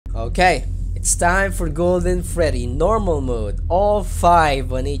Okay, it's time for Golden Freddy normal mode. All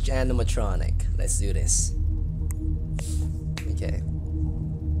 5 on each animatronic. Let's do this. Okay.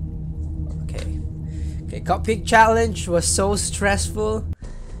 Okay, Cupcake challenge was so stressful.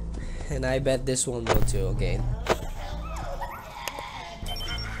 And I bet this one will too, okay.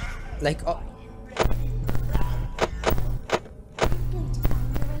 Like, oh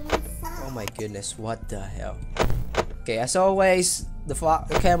my goodness, what the hell? Okay, as always, the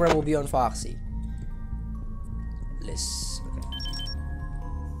camera will be on Foxy.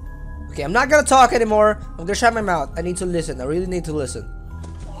 Okay, I'm not gonna talk anymore. I'm gonna shut my mouth. I need to listen. I really need to listen.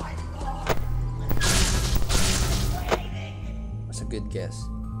 That's a good guess.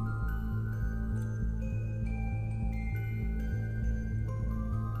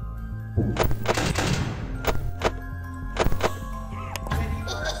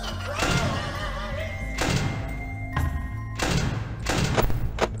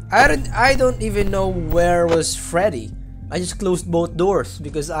 I don't even know where was Freddy. I just closed both doors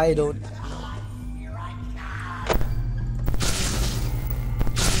because I don't.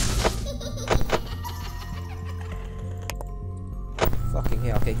 Fucking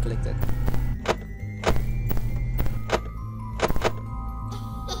hell, okay, clicked it.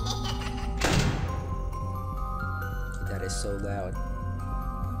 That is so loud.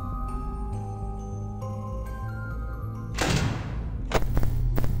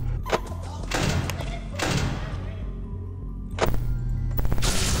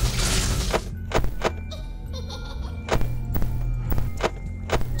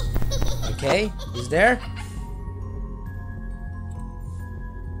 Okay, he's there.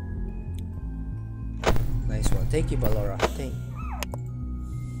 Nice one. Thank you, Ballora. Thank.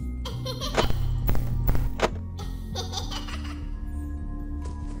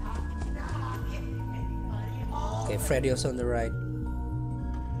 Okay, Freddy was on the right.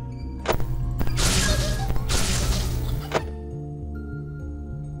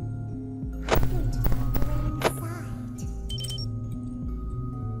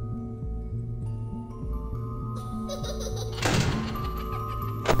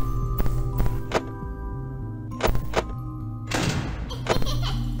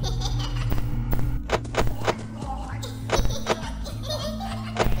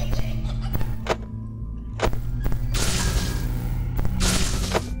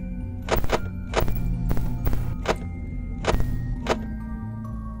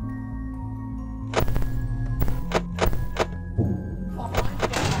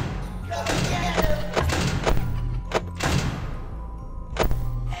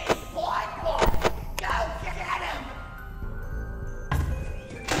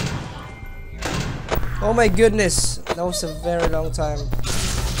 Oh my goodness, that was a very long time.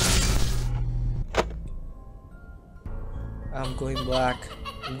 I'm going black.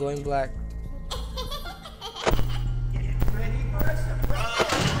 I'm going black.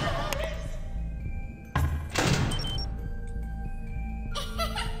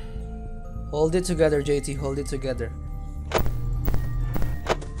 Hold it together, Jaytee. Hold it together.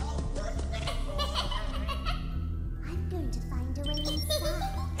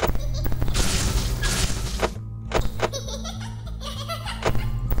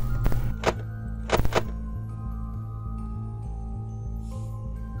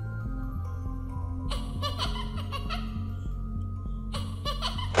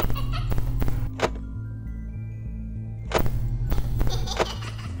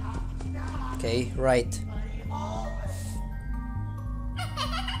 Okay, right.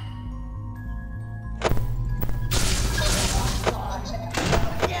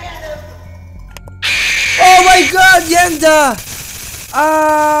 Oh my god, Yenda!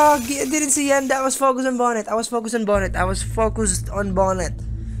 I didn't see Yenda. I was focused on Bonnet. I was focused on Bonnet. I was focused on Bonnet.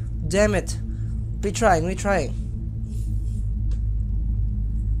 Damn it. Retrying, retrying.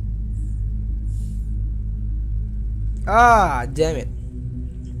 Ah, damn it.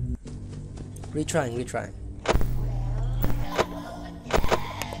 Retrying, retrying.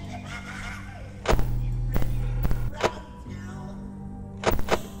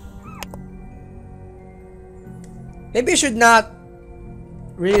 Maybe you should not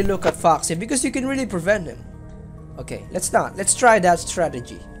really look at Foxy because you can really prevent him. Okay, let's not. Let's try that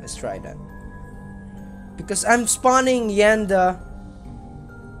strategy. Let's try that. Because I'm spawning Yenda.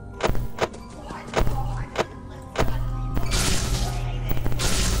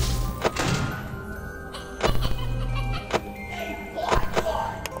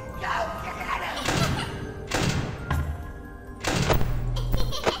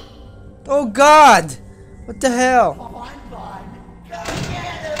 Oh god! What the hell?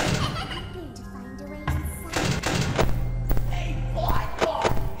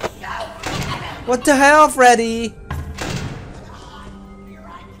 What the hell, Freddy?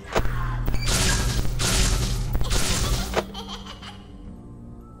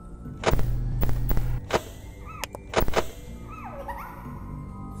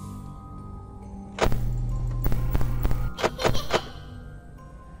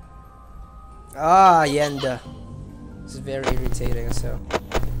 Ah, Yenda. This is very irritating, so.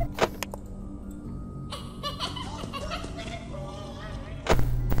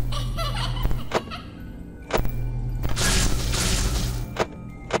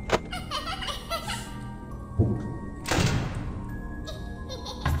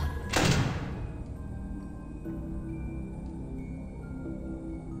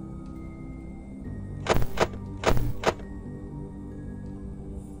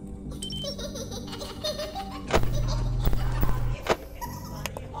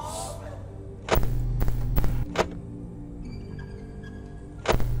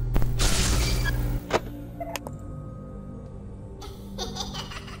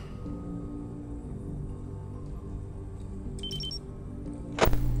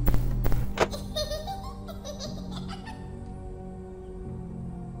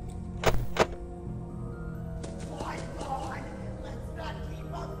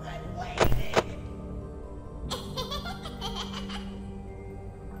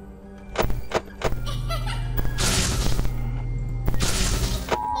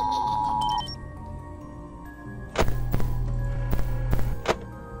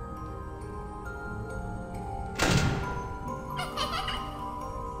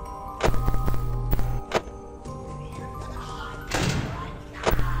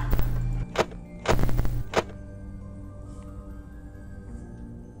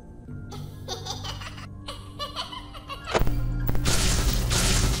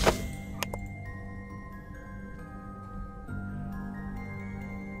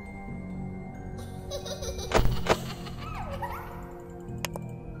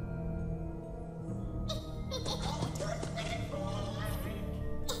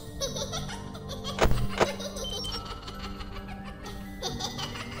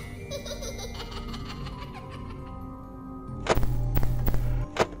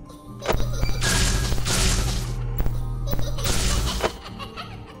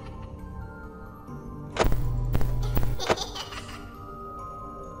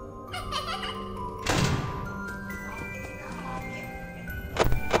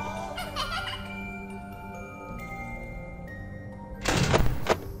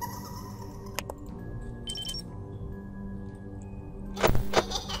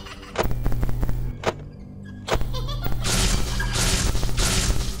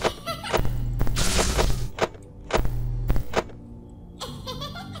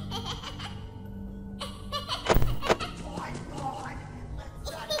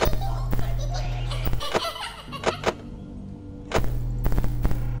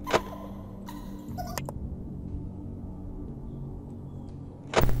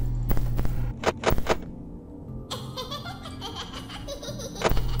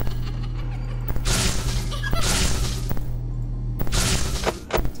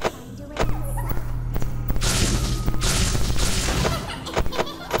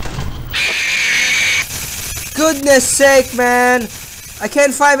 Goodness sake, man! I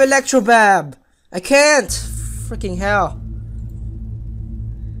can't find Electrobab! I can't! Freaking hell.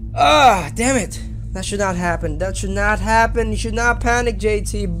 Ah, damn it! That should not happen. That should not happen. You should not panic,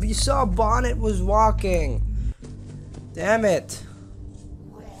 Jaytee. You saw Bonnet was walking. Damn it.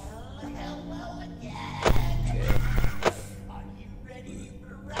 Well, hello again. Are you ready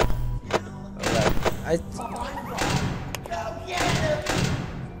for round two? Alright. Go get him!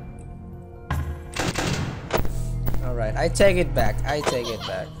 Alright, I take it back. I take it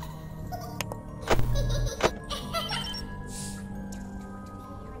back.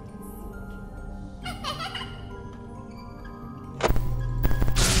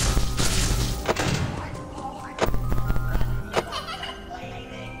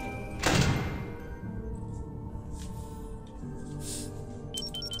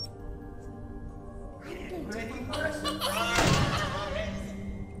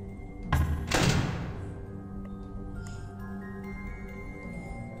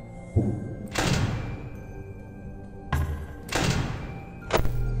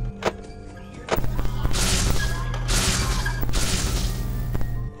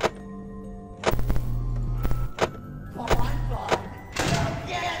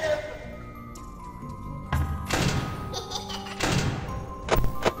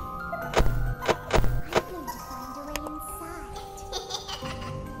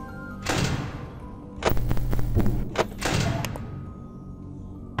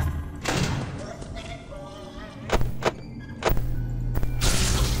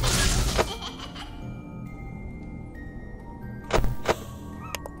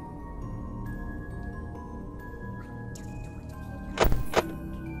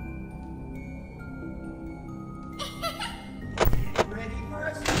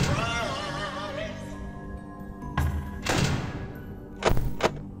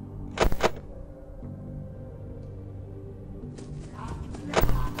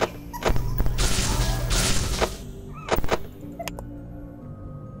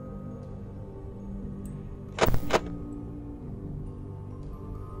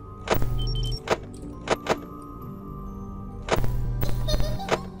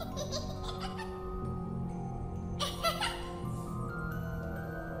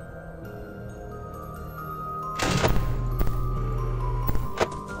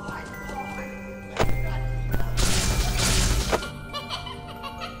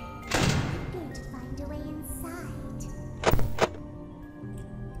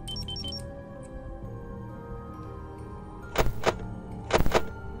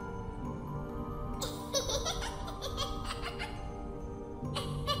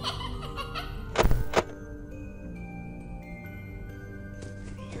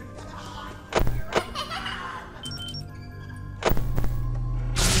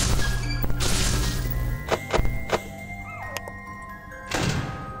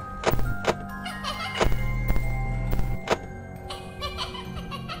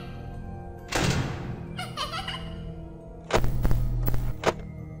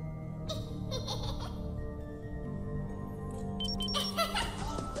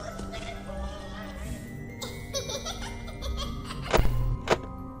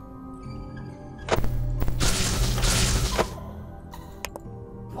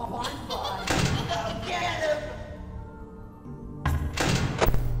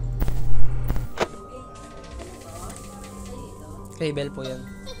 Fable po yan.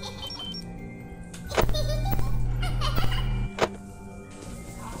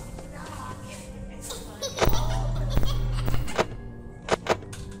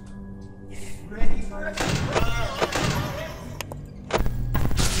 Ready for a surprise?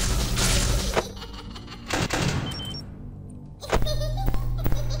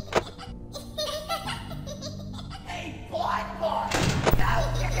 Hey, boy, go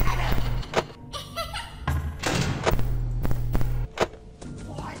get him!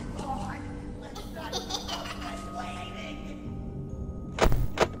 Boy, let's not keep our friend waiting.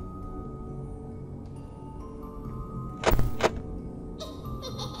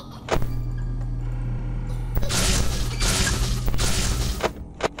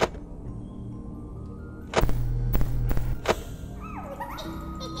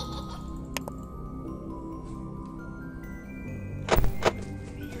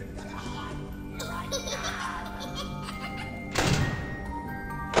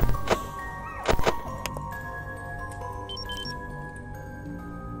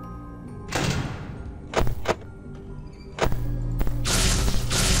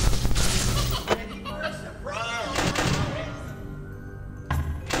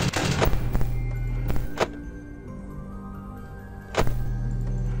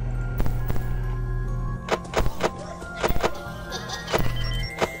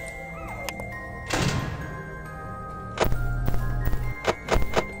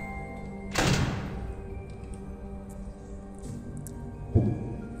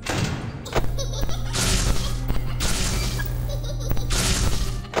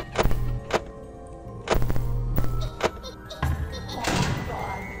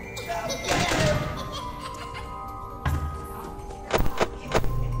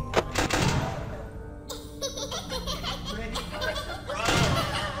 Ready for a surprise? Ready for a surprise?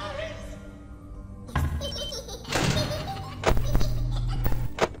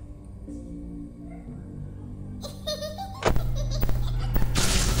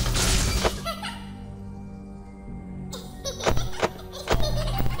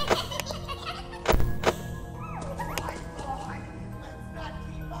 Let's not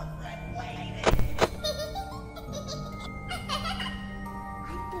keep our friend waiting.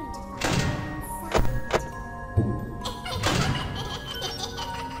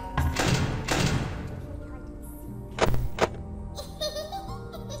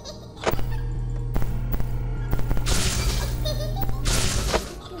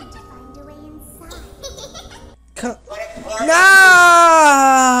 Nah!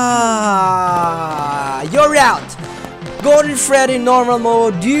 You're out! Golden Freddy normal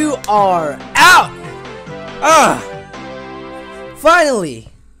mode, you are out! Finally!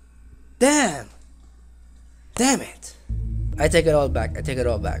 Damn! Damn it! I take it all back. I take it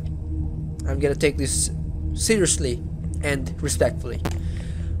all back. I'm gonna take this seriously and respectfully.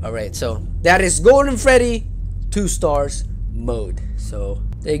 Alright, so that is Golden Freddy 2 stars mode. So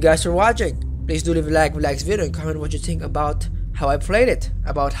thank you guys for watching. Please do leave a like this video and comment what you think about how I played it,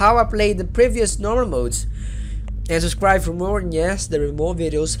 about how I played the previous normal modes, and subscribe for more. And yes, there are more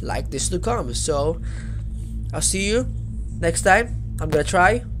videos like this to come. So I'll see you next time. I'm gonna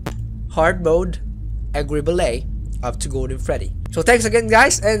try hard mode Angry Ballet up to Golden Freddy. So thanks again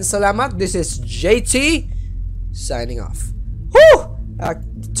guys, and Salamat. This is Jaytee signing off. Whew!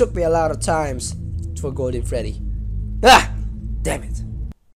 It took me a lot of times for Golden Freddy. Damn it.